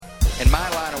In my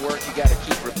line of work, you got to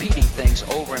keep repeating things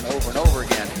over and over and over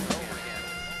again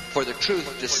for the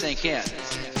truth to sink in.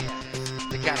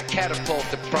 To kind of catapult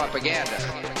the propaganda.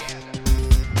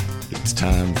 It's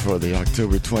time for the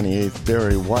October 28th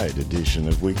Barry White edition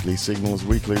of Weekly Signals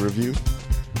Weekly Review,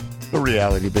 a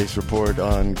reality-based report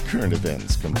on current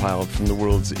events compiled from the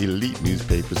world's elite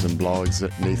newspapers and blogs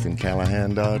at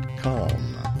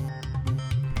NathanCallahan.com.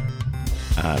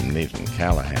 I'm Nathan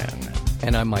Callahan.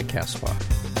 And I'm Mike Caspar.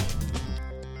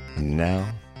 And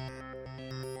now,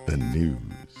 the news.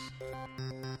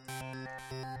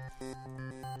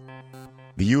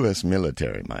 The U.S.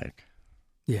 military, Mike,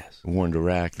 Yes. warned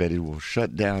Iraq that it will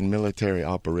shut down military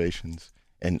operations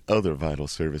and other vital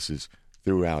services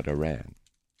throughout Iran.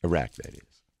 Iraq, that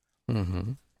is.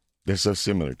 Mm-hmm. They're so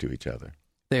similar to each other.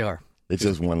 They are. It's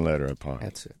just one letter apart.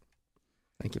 That's it.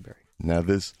 Thank you, Barry. Now,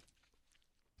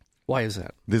 Why is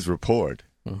that? this report,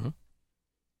 Mm-hmm.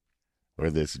 or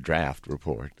this draft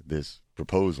report, this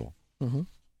proposal, Mm-hmm.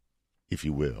 if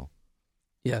you will,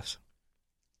 Yes.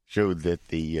 showed that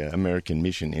the American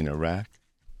mission in Iraq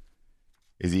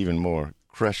is even more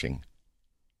crushing,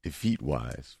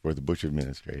 defeat-wise, for the Bush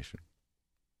administration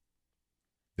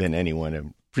than anyone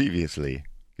had previously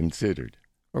considered.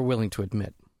 We're willing to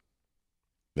admit.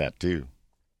 That, too.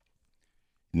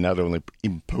 Not only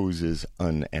imposes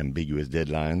unambiguous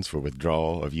deadlines for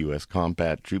withdrawal of U.S.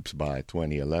 combat troops by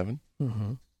 2011,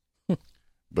 Mm-hmm.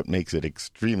 but makes it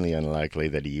extremely unlikely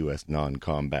that a U.S.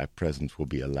 non-combat presence will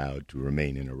be allowed to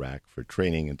remain in Iraq for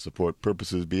training and support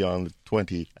purposes beyond the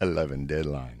 2011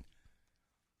 deadline.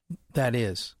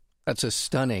 That's a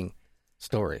stunning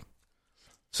story.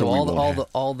 So So we all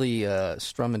won't the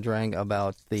strum and drang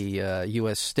about the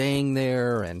U.S. staying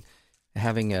there and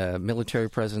having a military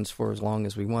presence for as long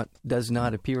as we want does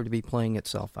not appear to be playing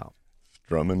itself out.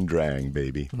 Strum and drang,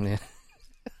 baby. Yeah.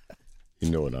 You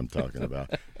know what I'm talking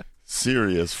about.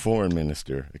 Syria's foreign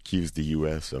minister accused the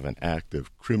U.S. of an act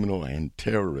of criminal and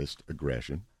terrorist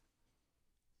aggression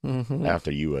Mm-hmm.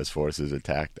 after U.S. forces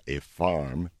attacked a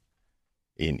farm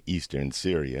in eastern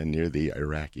Syria near the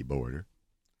Iraqi border,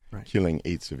 Right. killing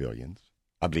 8 civilians.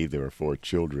 I believe there were 4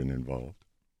 children involved.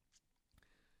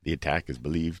 The attack is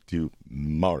believed to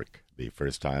mark the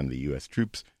first time the U.S.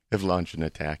 troops have launched an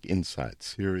attack inside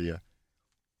Syria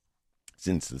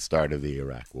since the start of the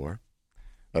Iraq War.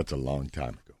 That's a long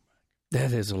time ago.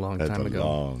 That is a long That's time a ago.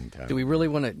 long time Do we ago. really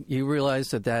want to? You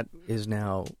realize that is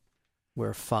now,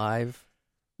 we're 5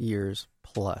 years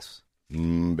plus.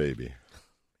 Baby.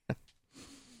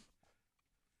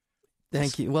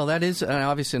 Thank you. Well, that is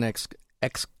obviously an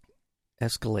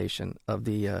escalation of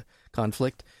the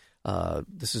conflict.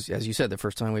 This is, as you said, the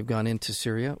first time we've gone into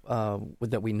Syria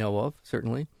that we know of,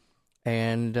 certainly.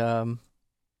 And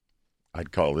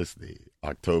I'd call this the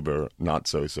October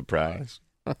not-so-surprise.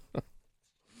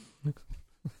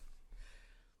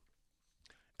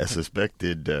 A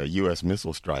suspected U.S.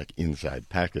 missile strike inside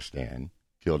Pakistan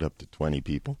killed up to 20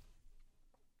 people.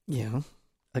 yeah,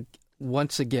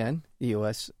 once again, the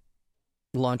U.S.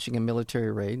 launching a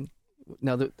military raid.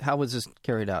 Now, how was this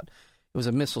carried out? It was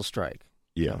a missile strike.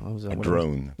 Yeah, What was a that?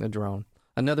 drone. A drone.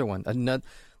 Another one.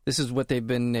 This is what they've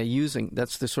been using.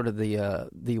 That's the sort of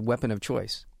the weapon of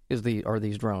choice. Are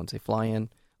these drones? They fly in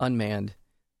unmanned.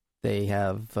 They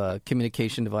have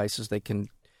communication devices. They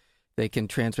can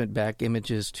transmit back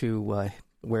images to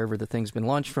wherever the thing's been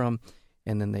launched from,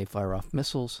 and then they fire off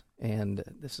missiles. And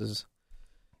this is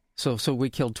so we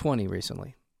killed 20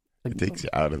 recently. It takes you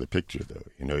out of the picture, though.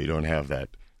 You know, you don't have that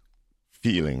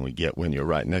feeling we get when you're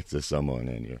right next to someone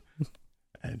and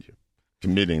you're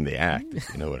committing the act, if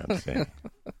you know what I'm saying.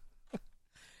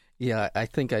 Yeah, I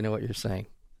think I know what you're saying.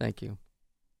 Thank you.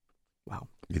 Wow.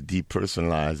 It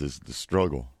depersonalizes the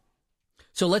struggle.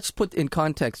 So let's put in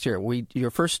context here.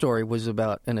 Your first story was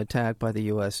about an attack by the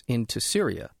U.S. into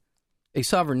Syria, a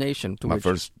sovereign nation.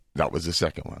 That was the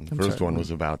second one. The I'm first sorry. one was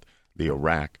about the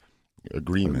Iraq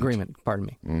agreement. Pardon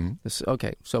me. Mm-hmm.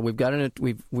 Okay, so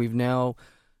we've now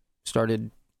started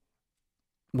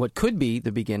what could be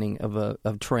the beginning of a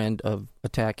trend of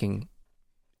attacking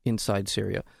inside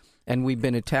Syria, and we've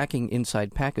been attacking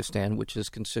inside Pakistan, which is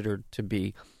considered to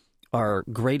be our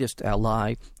greatest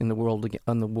ally in the world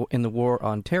in the war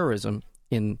on terrorism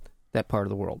in that part of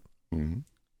the world. Mm-hmm.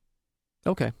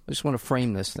 Okay, I just want to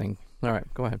frame this thing. All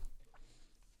right, go ahead.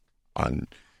 On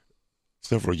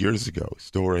several years ago,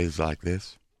 stories like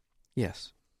this,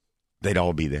 Yes, they'd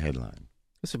all be the headline.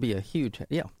 this would be a huge,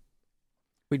 yeah.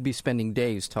 We'd be spending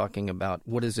days talking about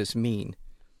what does this mean?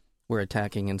 We're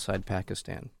attacking inside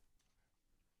Pakistan.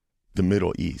 The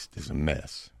Middle East is a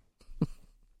mess.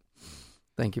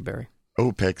 Thank you, Barry.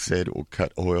 OPEC said it will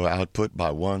cut oil output by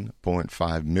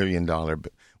 $1.5 million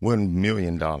 $1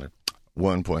 million,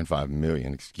 1.5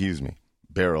 million,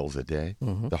 barrels a day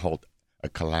to halt a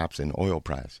collapse in oil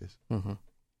prices. Mm-hmm.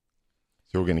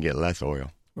 So we're going to get less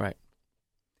oil. Right.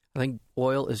 I think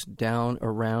oil is down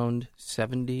around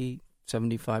 $70,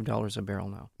 $75 a barrel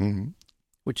now,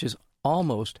 which is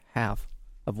almost half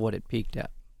of what it peaked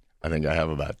at. I think I have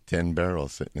about 10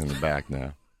 barrels sitting in the back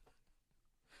now.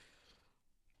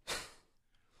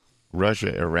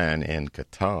 Russia, Iran, and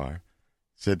Qatar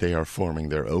said they are forming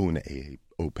their own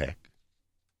OPEC.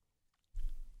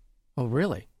 Oh,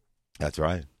 really? That's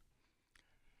right.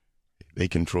 They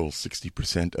control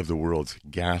 60% of the world's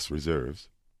gas reserves.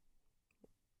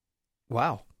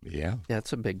 Wow. Yeah.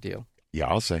 That's a big deal. Yeah,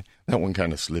 I'll say. That one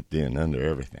kind of slipped in under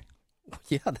everything.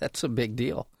 Yeah, that's a big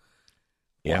deal.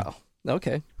 Yeah. Wow.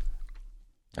 Okay.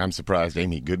 I'm surprised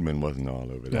Amy Goodman wasn't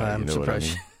all over that. I'm you know surprised.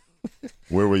 what I mean?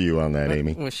 Where were you on that,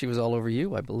 Amy? Well, she was all over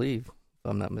you, I believe, if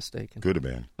I'm not mistaken. Could have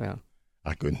been. Yeah.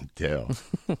 I couldn't tell.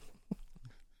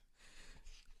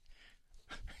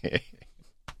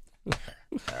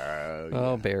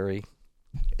 Oh, Barry.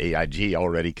 AIG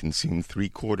already consumed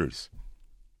 3/4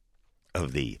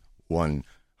 of the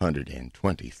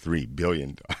 $123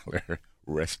 billion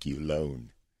rescue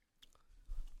loan.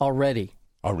 Already.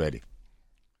 3/4.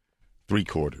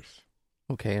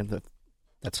 Okay, and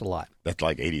that's a lot. That's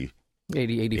like 80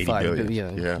 85 billion.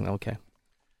 Yeah. Yeah. Okay.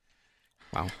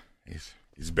 Wow.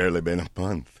 He's barely been a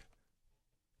month.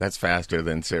 That's faster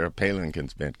than Sarah Palin can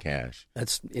spend cash.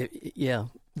 Yeah.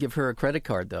 Give her a credit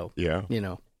card, though. Yeah. You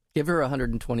know, give her a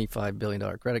 $125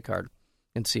 billion credit card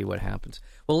and see what happens.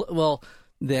 Well,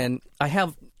 then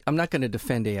I'm not going to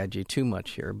defend AIG too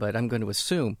much here, but I'm going to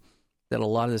assume that a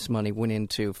lot of this money went in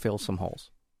to fill some holes.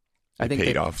 I think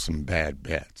paid off some bad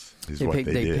bets. They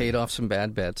paid off some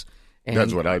bad bets. And,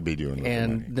 that's what I'd be doing with the money.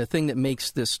 And the thing that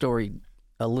makes this story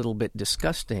a little bit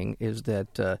disgusting is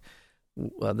that the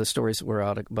stories that were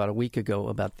out about a week ago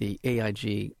about the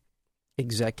AIG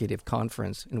executive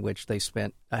conference in which they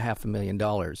spent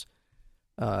 $500,000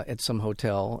 at some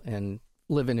hotel and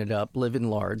living it up, living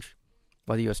large,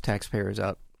 while the U.S. taxpayers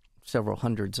out several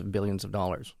hundreds of billions of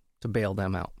dollars to bail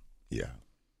them out. Yeah.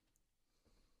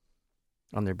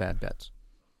 On their bad bets.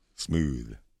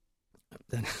 Smooth.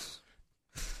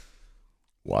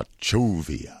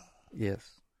 Wachovia.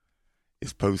 Yes.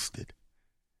 Is posted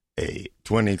a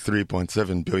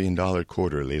 $23.7 billion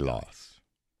quarterly loss.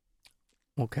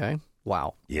 Okay.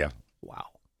 Wow. Yeah. Wow.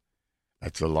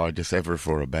 That's the largest ever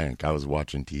for a bank. I was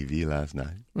watching TV last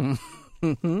night.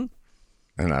 Mm-hmm.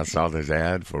 And I saw this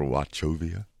ad for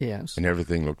Wachovia. Yes. And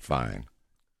everything looked fine.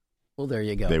 Well, there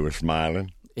you go. They were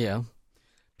smiling. Yeah.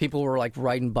 People were like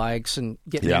riding bikes and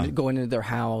going into their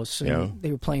house. And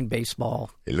they were playing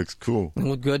baseball. It looks cool. It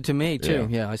looked good to me, too.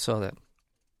 Yeah, I saw that.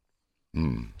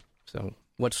 So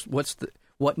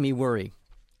what me worry?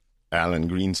 Alan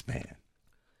Greenspan.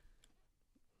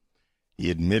 He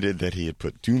admitted that he had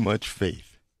put too much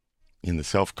faith in the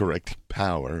self-correcting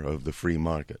power of the free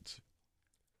markets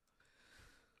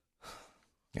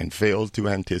and failed to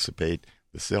anticipate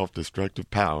the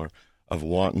self-destructive power of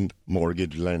wanton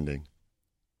mortgage lending.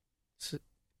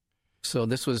 So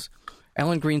this was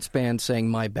Alan Greenspan saying,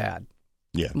 my bad.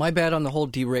 Yeah. My bad on the whole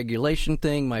deregulation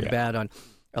thing, my bad on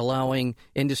allowing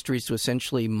industries to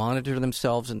essentially monitor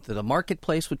themselves and the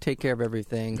marketplace would take care of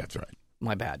everything. That's right.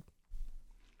 My bad.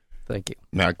 Thank you.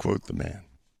 May I quote the man?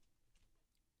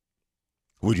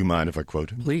 Would you mind if I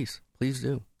quote him? Please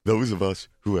do. Those of us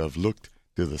who have looked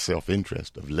to the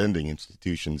self-interest of lending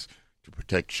institutions to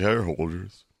protect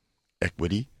shareholders'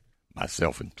 equity,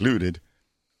 myself included,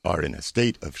 are in a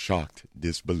state of shocked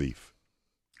disbelief.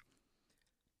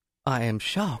 I am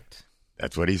shocked.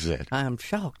 That's what he said. I am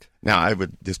shocked. Now, I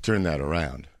would just turn that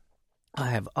around. I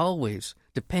have always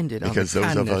depended on the because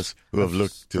those of us who have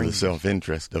looked to the strangers.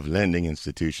 self-interest of lending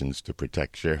institutions to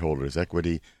protect shareholders'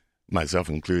 equity, myself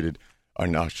included, are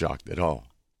not shocked at all.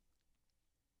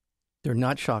 They're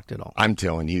not shocked at all. I'm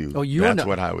telling you. Oh, you're that's not.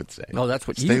 what I would say. Oh, that's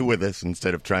what Stay you... with us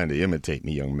instead of trying to imitate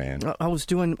me, young man. I was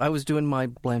doing my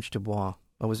Blanche Dubois.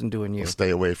 I wasn't doing you. Well, stay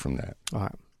away from that. All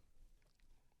right.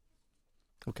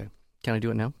 Okay. Can I do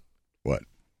it now? What?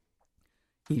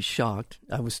 He's shocked.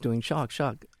 I was doing shock.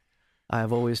 I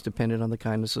have always depended on the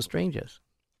kindness of strangers.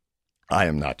 I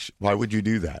am not. Why would you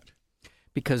do that?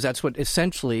 Because that's what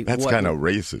essentially... That's kind of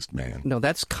racist, man. No,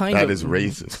 that's kind of... That is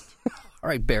racist. All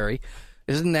right, Barry.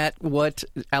 Isn't that what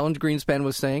Alan Greenspan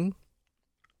was saying?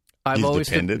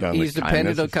 He's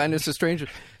depended on kindness of strangers.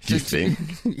 You think?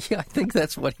 Yeah, I think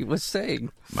that's what he was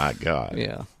saying. My God.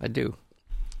 Yeah, I do.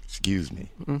 Excuse me.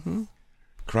 Mm-hmm.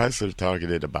 Chrysler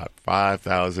targeted about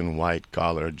 5,000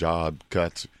 white-collar job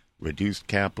cuts, reduced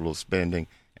capital spending,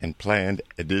 and planned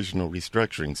additional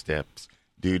restructuring steps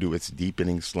due to its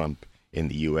deepening slump in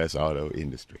the U.S. auto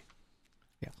industry.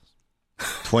 Yes.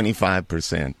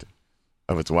 25%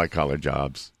 of its white-collar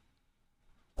jobs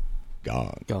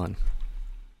gone.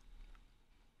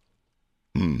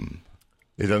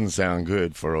 It doesn't sound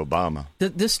good for Obama.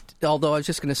 This, although I was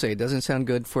just going to say, it doesn't sound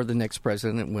good for the next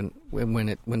president when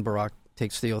Barack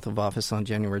takes the oath of office on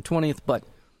January 20th. But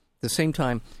at the same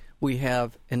time, we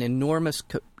have an enormous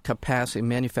capacity,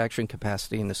 manufacturing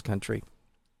capacity in this country.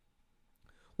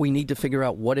 We need to figure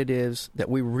out what it is that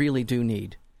we really do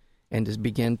need, and to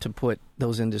begin to put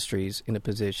those industries in a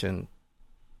position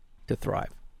to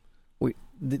thrive.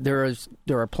 There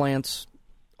are plants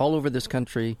all over this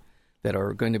country that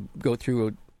are going to go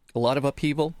through a lot of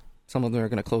upheaval. Some of them are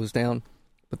going to close down,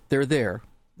 but they're there.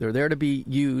 They're there to be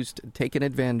used, taken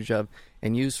advantage of,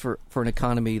 and used for an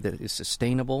economy that is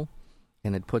sustainable,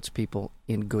 and it puts people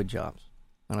in good jobs.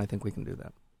 And I think we can do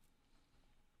that.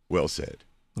 Well said.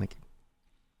 Thank you.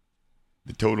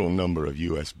 The total number of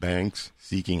U.S. banks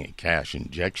seeking a cash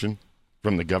injection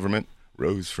from the government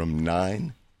rose from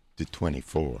 9 to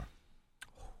 24.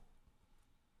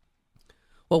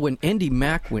 Well, when Indy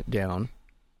Mac went down,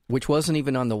 which wasn't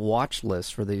even on the watch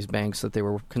list for these banks that they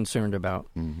were concerned about,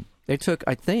 they took,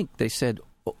 I think they said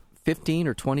 15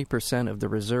 or 20% of the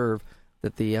reserve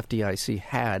that the FDIC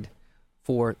had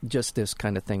for just this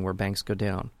kind of thing where banks go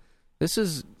down. This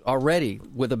is already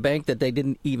with a bank that they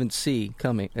didn't even see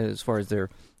coming as far as their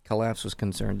collapse was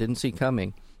concerned, didn't see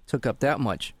coming, took up that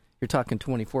much. You're talking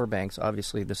 24 banks.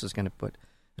 Obviously, this is going to put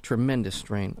a tremendous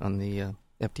strain on the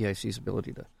FDIC's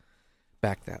ability to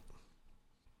back that.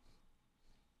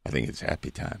 I think it's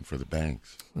happy time for the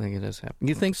banks. I think it is happy.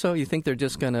 You think so? You think they're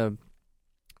just going to,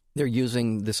 they're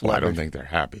using this Well, leverage? I don't think they're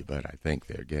happy, but I think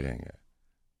they're getting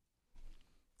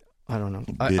I don't know.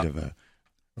 a bit of a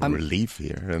relief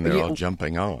here, and they're all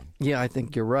jumping on. Yeah, I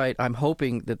think you're right. I'm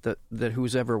hoping that that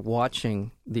who's ever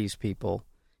watching these people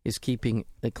is keeping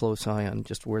a close eye on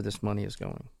just where this money is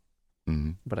going.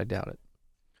 Mm-hmm. But I doubt it.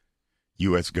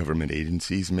 U.S. government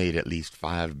agencies made at least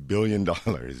 $5 billion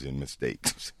in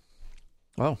mistakes.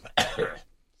 Oh.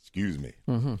 Excuse me.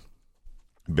 Mm-hmm.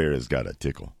 Bear has got a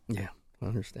tickle. Yeah, I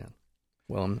understand.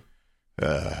 Well,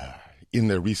 in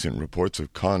their recent reports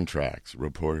of contracts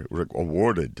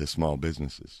awarded to small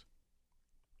businesses,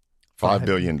 $5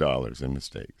 billion in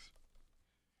mistakes.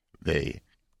 They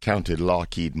counted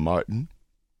Lockheed Martin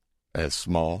as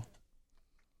small.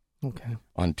 Okay.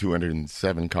 On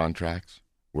 207 contracts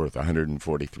worth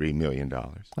 $143 million.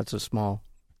 That's a small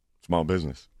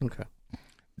business. Okay.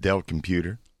 Dell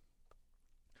Computer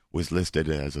was listed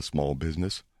as a small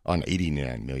business on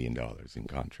 $89 million in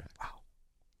contracts. Wow.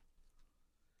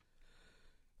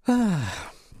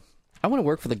 I want to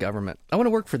work for the government. I want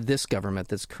to work for this government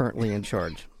that's currently in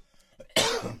charge.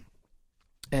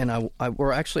 And I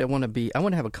want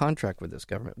to have a contract with this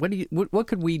government. What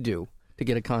could we do to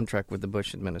get a contract with the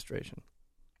Bush administration?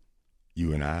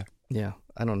 You and I? Yeah,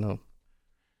 I don't know.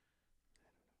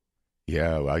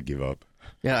 Yeah, well, I'd give up.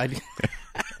 Yeah,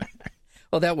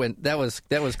 well, that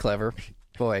was clever.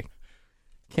 Boy,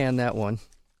 can that one.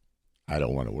 I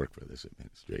don't want to work for this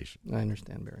administration. I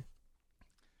understand, Barry.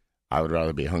 I would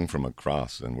rather be hung from a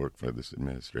cross than work for this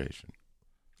administration.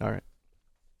 All right.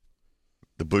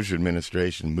 The Bush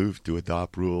administration moved to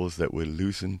adopt rules that would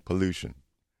loosen pollution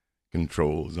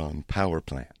controls on power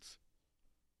plants.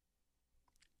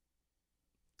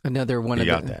 Another one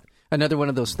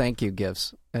of those thank you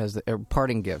gifts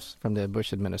parting gifts from the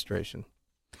Bush administration.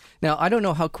 Now, I don't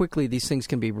know how quickly these things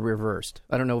can be reversed.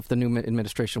 I don't know if the new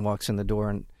administration walks in the door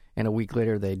and a week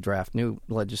later they draft new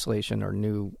legislation or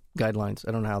new guidelines.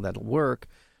 I don't know how that'll work,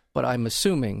 but I'm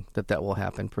assuming that will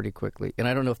happen pretty quickly. And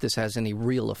I don't know if this has any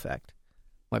real effect.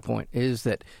 My point is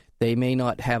that they may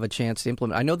not have a chance to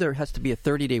implement. I know there has to be a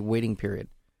 30-day waiting period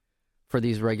for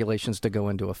these regulations to go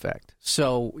into effect.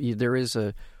 So there is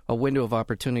a window of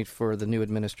opportunity for the new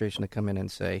administration to come in and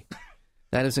say,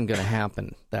 that isn't going to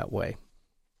happen that way.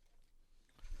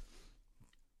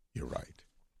 You're right.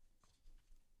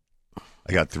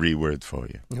 I got 3 words for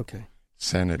you. Okay.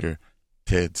 Senator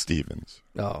Ted Stevens.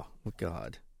 Oh,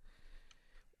 God.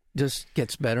 Just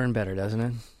gets better and better, doesn't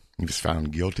it? He was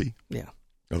found guilty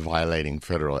of violating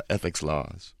federal ethics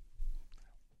laws.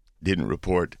 Didn't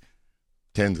report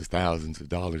tens of thousands of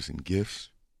dollars in gifts.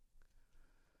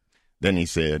 Then he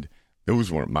said, those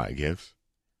weren't my gifts.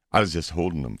 I was just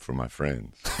holding them for my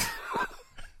friends.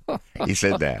 He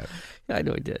said that. I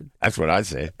know he did. That's what I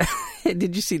said.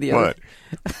 Did you see the What?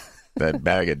 That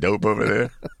bag of dope over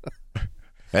there?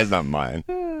 That's not mine.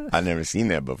 I've never seen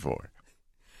that before.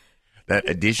 That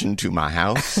addition to my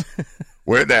house?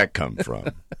 Where'd that come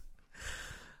from?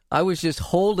 I was just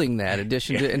holding that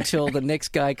addition to, until the next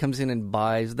guy comes in and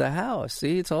buys the house.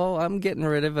 See, it's all, I'm getting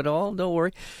rid of it all. Don't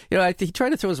worry. You know, he tried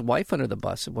to throw his wife under the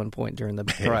bus at one point during the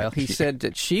trial. He said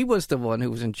that she was the one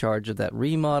who was in charge of that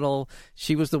remodel.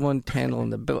 She was the one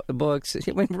handling the books.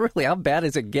 I mean, really, how bad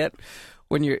does it get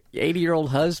when your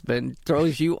 80-year-old husband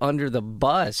throws you under the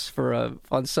bus for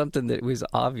on something that was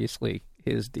obviously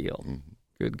his deal? Mm-hmm.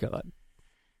 Good God.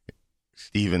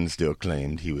 Stevens still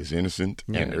claimed he was innocent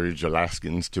and urged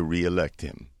Alaskans to re-elect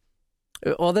him.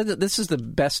 Well, this is the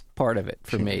best part of it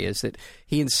for me, is that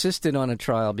he insisted on a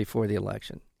trial before the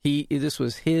election. This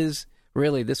was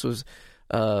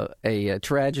a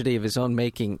tragedy of his own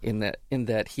making in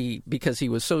that because he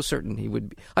was so certain he would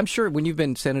be. I'm sure when you've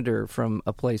been senator from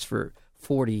a place for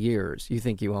 40 years, you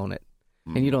think you own it,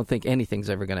 and you don't think anything's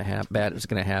ever going to bad is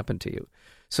going to happen to you.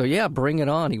 So yeah, bring it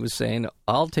on. He was saying,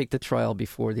 I'll take the trial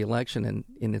before the election, and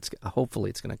hopefully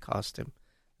it's going to cost him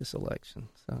this election.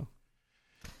 So,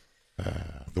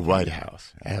 the White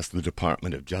House asked the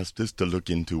Department of Justice to look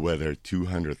into whether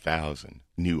 200,000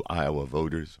 new Iowa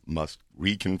voters must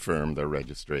reconfirm their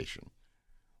registration.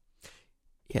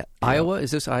 Yeah, Iowa?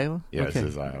 Is this Iowa? Yeah, okay. This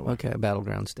is Iowa. Okay, a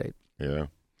battleground state. Yeah.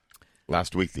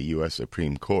 Last week, the U.S.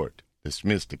 Supreme Court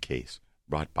dismissed a case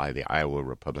brought by the Iowa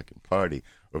Republican Party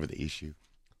over the issue.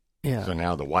 Yeah. So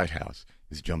now the White House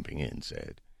is jumping in,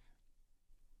 said,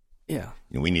 yeah,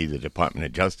 we need the Department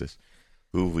of Justice,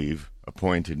 who we've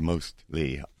appointed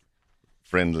mostly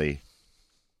friendly.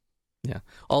 Yeah,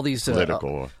 all these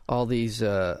political,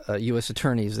 U.S.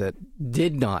 attorneys that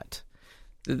did not.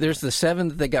 There's the 7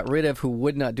 that they got rid of who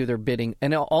would not do their bidding,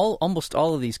 and almost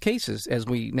all of these cases, as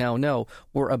we now know,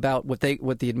 were about what the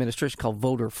administration called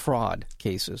voter fraud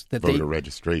cases. Voter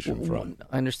registration fraud.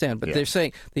 I understand, but they're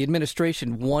saying the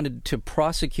administration wanted to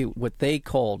prosecute what they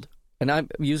called, and I'm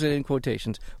using it in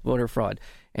quotations, voter fraud.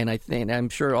 And I'm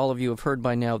sure all of you have heard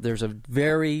by now, there's a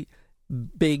very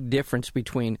big difference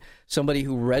between somebody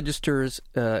who registers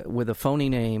with a phony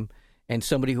name and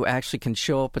somebody who actually can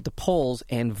show up at the polls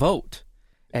and vote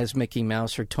as Mickey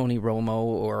Mouse or Tony Romo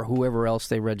or whoever else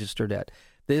they registered at.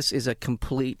 This is a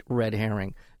complete red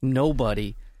herring.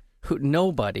 Nobody.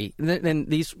 Then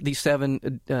these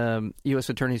 7 U.S.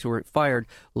 attorneys who were fired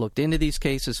looked into these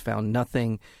cases, found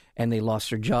nothing, and they lost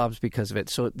their jobs because of it.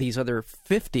 So these other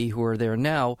 50 who are there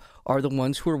now are the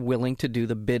ones who are willing to do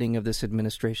the bidding of this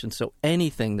administration. So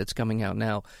anything that's coming out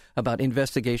now about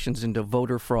investigations into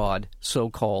voter fraud,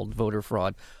 so-called voter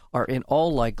fraud, are in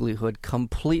all likelihood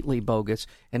completely bogus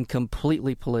and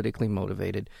completely politically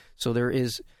motivated. So there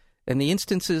is, and the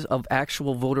instances of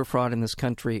actual voter fraud in this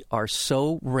country are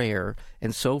so rare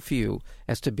and so few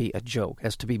as to be a joke,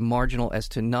 as to be marginal, as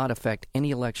to not affect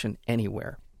any election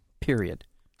anywhere, period.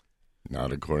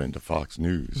 Not according to Fox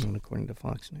News. Not according to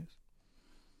Fox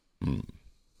News.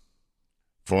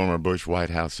 Former Bush White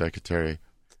House secretary,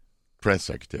 press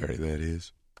secretary, that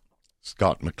is,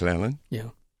 Scott McClellan.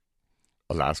 Yeah.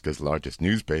 Alaska's largest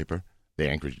newspaper, the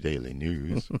Anchorage Daily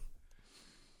News,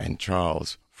 and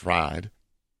Charles Fried,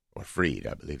 or Freed,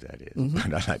 I believe that is,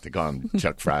 but I like to call him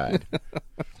Chuck Fried.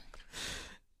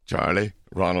 Charlie,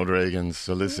 Ronald Reagan's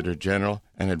Solicitor General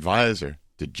and advisor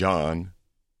to John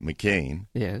McCain.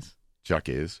 Yes. Chuck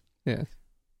is. Yes.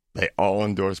 They all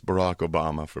endorsed Barack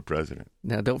Obama for president.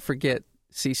 Now, don't forget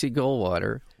C.C.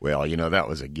 Goldwater. Well, that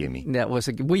was a gimme.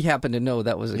 We happen to know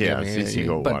that was a gimme. Yeah, C.C.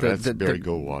 Goldwater. That's Barry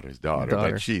Goldwater's daughter.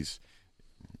 But she's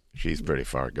pretty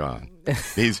far gone.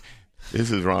 This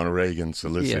is Ronald Reagan's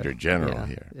Solicitor General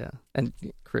here. Yeah, and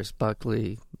Chris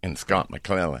Buckley. And Scott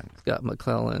McClellan.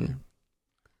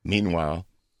 Meanwhile,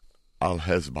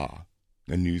 Al-Hezbollah,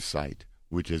 a news site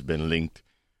which has been linked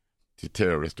to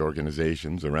terrorist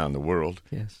organizations around the world,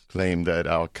 claimed that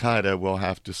Al-Qaeda will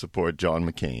have to support John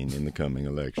McCain in the coming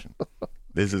election.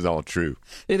 This is all true.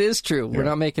 It is true. Yeah. We're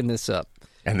not making this up.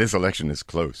 And this election is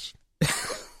close.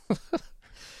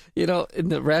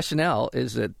 The rationale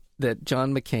is that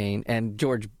John McCain and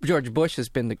George Bush has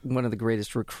been one of the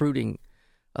greatest recruiting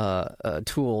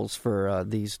tools for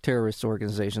these terrorist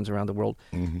organizations around the world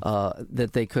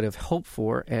that they could have hoped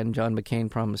for, and John McCain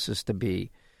promises to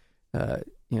be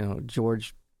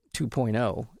George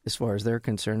 2.0 as far as they're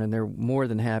concerned, and they're more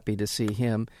than happy to see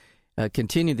him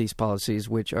continue these policies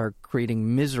which are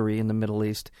creating misery in the Middle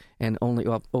East and only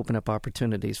open up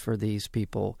opportunities for these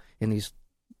people in these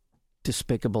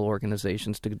despicable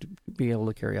organizations to be able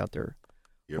to carry out their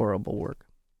horrible work.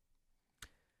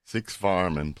 6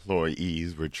 farm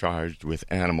employees were charged with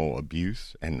animal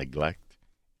abuse and neglect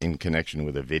in connection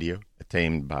with a video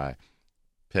obtained by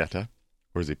PETA,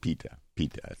 or is it PETA?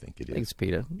 PETA, I think it is. It's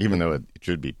PETA. Even though it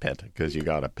should be PETA, because you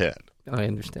got a pet. I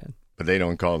understand. But they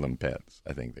don't call them pets.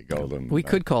 I think they call them... We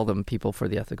could call them people for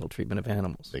the ethical treatment of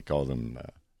animals. They call them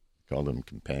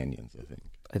companions, I think.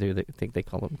 I do think they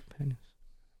call them companions.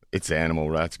 It's the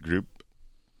animal rights group.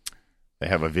 They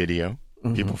have a video.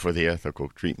 Mm-hmm. People for the Ethical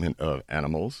Treatment of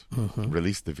Animals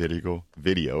released the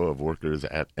video of workers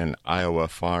at an Iowa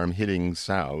farm hitting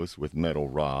sows with metal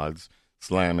rods,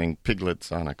 slamming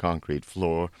piglets on a concrete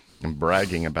floor, and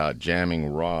bragging about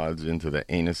jamming rods into the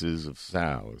anuses of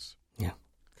sows. Yeah.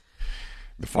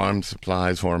 The farm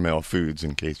supplies Hormel Foods,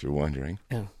 in case you're wondering.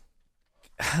 Yeah.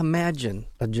 Imagine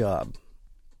a job.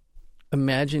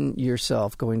 Imagine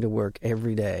yourself going to work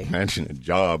every day. Imagine a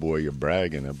job where you're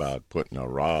bragging about putting a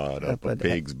rod up a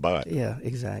pig's butt. Yeah,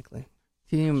 exactly.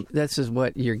 This is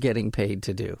what you're getting paid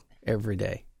to do every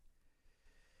day.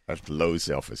 That's low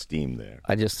self-esteem there.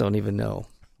 I just don't even know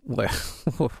where,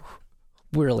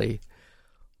 really.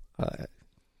 The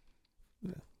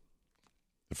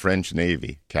French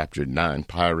Navy captured 9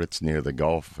 pirates near the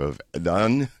Gulf of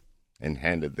Aden and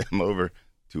handed them over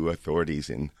to authorities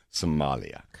in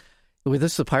Somalia. Was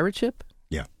this a pirate ship?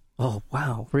 Yeah. Oh,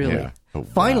 wow. Really? Yeah. Oh,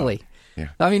 Finally. wow. Yeah.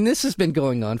 I mean, this has been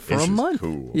going on for a month.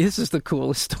 Cool. This is the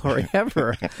coolest story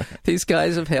ever. These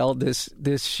guys have held this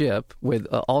ship with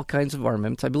all kinds of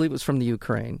armaments. I believe it was from the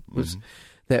Ukraine. It was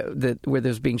that where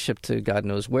there's being shipped to God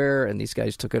knows where, and these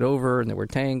guys took it over, and there were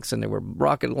tanks, and there were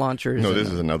rocket launchers. No, this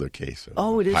is another case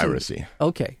of it is piracy.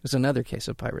 Okay, it's another case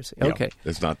of piracy. Yeah, okay.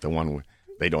 It's not the one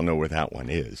they don't know where that one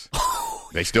is.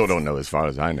 They still don't know, as far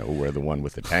as I know, where the one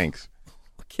with the tanks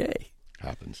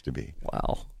happens to be.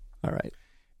 Wow. All right.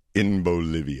 In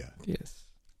Bolivia, yes,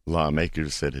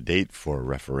 lawmakers set a date for a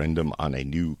referendum on a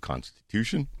new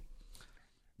constitution.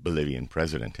 Bolivian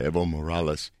President Evo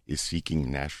Morales is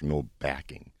seeking national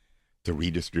backing to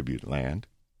redistribute land.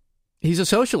 He's a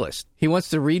socialist. He wants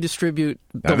to redistribute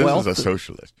the wealth. This is a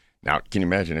socialist. Now, can you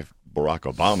imagine if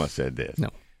Barack Obama said this? No.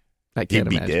 I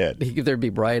can't He'd imagine. be dead. There'd be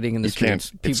rioting in the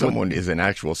streets. If someone is an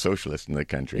actual socialist in the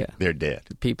country, they're dead.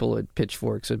 People with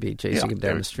pitchforks would be chasing him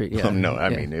down the street. Yeah. No, I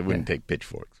mean, it wouldn't take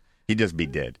pitchforks. He'd just be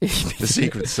dead. The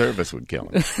Secret Service would kill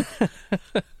him.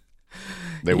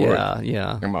 They would.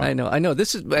 Yeah. Come on. I know.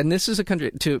 This is a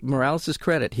country, to Morales'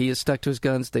 credit, he has stuck to his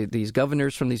guns. These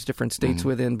governors from these different states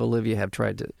within Bolivia have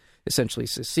tried to essentially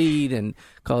secede and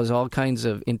cause all kinds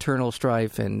of internal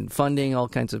strife and funding all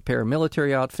kinds of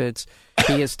paramilitary outfits.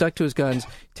 He has stuck to his guns,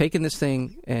 taken this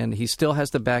thing, and he still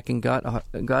has the backing.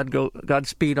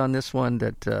 Godspeed on this one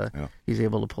that he's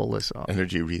able to pull this off.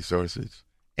 Energy resources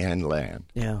and land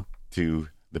to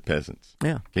the peasants.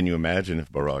 Yeah. Can you imagine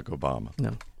if Barack Obama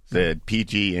said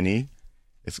PG&E,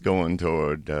 it's going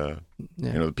toward the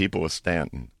people of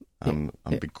Stanton. I'm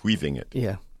bequeathing it.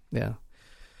 Yeah.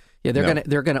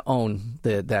 They're gonna own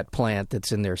that plant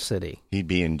that's in their city. He'd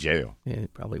be in jail. Yeah, he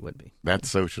probably would be. That's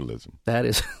socialism.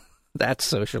 That's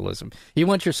socialism. You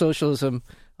want your socialism?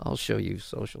 I'll show you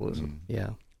socialism. Yeah.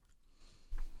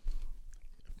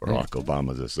 Barack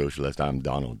Obama's a socialist. I'm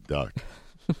Donald Duck.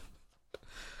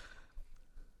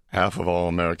 Half of all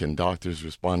American doctors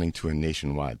responding to a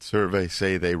nationwide survey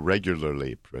say they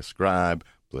regularly prescribe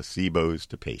placebos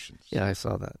to patients. Yeah, I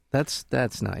saw that.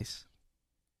 That's nice.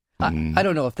 I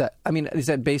don't know if that. I mean, is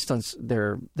that based on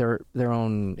their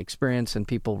own experience and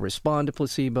people respond to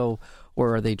placebo,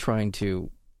 or are they trying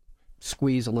to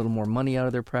squeeze a little more money out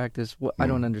of their practice? I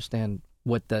don't understand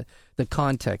what the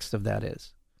context of that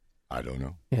is. I don't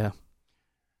know. Yeah.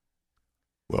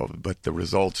 Well, but the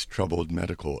results troubled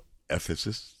medical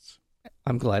ethicists.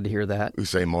 I'm glad to hear that. Who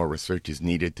say more research is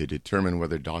needed to determine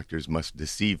whether doctors must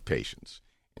deceive patients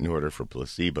in order for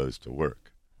placebos to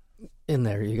work. And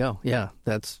there you go. Yeah,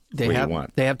 they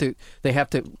have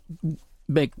to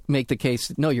make the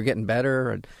case. No, you're getting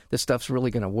better, and this stuff's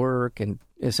really going to work, and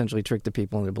essentially trick the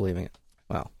people into believing it.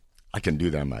 Wow, I can do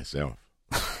that myself.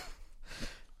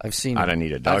 I've seen. I don't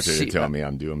need a doctor to tell me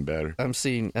I'm doing better. I've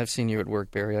seen you at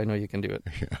work, Barry. I know you can do it.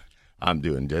 Yeah, I'm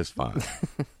doing just fine.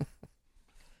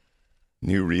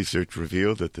 New research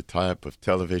revealed that the type of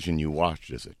television you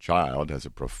watched as a child has a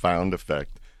profound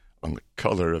effect on the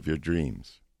color of your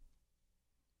dreams.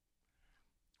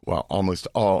 While almost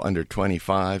all under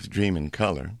 25s dream in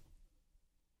color,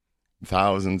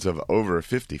 thousands of over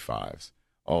 55s,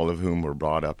 all of whom were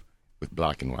brought up with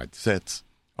black and white sets,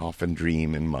 often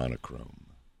dream in monochrome.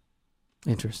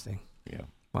 Interesting. Yeah.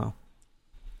 Wow.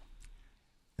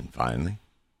 And finally,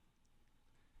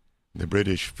 the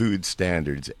British Food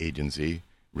Standards Agency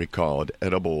recalled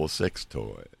edible sex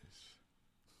toys,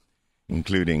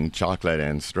 including chocolate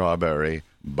and strawberry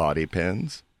body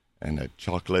pens and a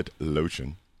chocolate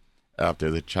lotion,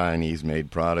 after the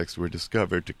Chinese-made products were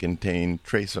discovered to contain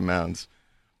trace amounts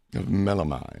of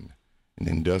melamine, an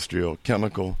industrial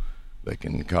chemical that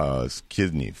can cause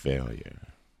kidney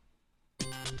failure.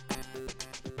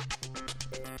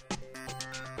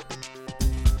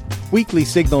 Weekly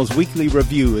Signals Weekly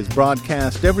Review is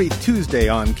broadcast every Tuesday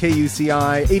on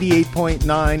KUCI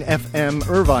 88.9 FM,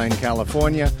 Irvine,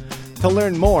 California. To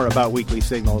learn more about Weekly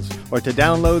Signals or to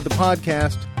download the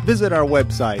podcast, visit our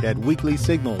website at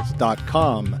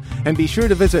weeklysignals.com. And be sure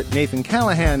to visit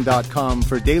nathancallahan.com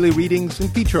for daily readings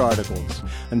and feature articles.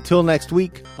 Until next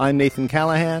week, I'm Nathan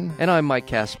Callahan. And I'm Mike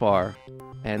Kaspar.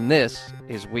 And this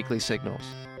is Weekly Signals.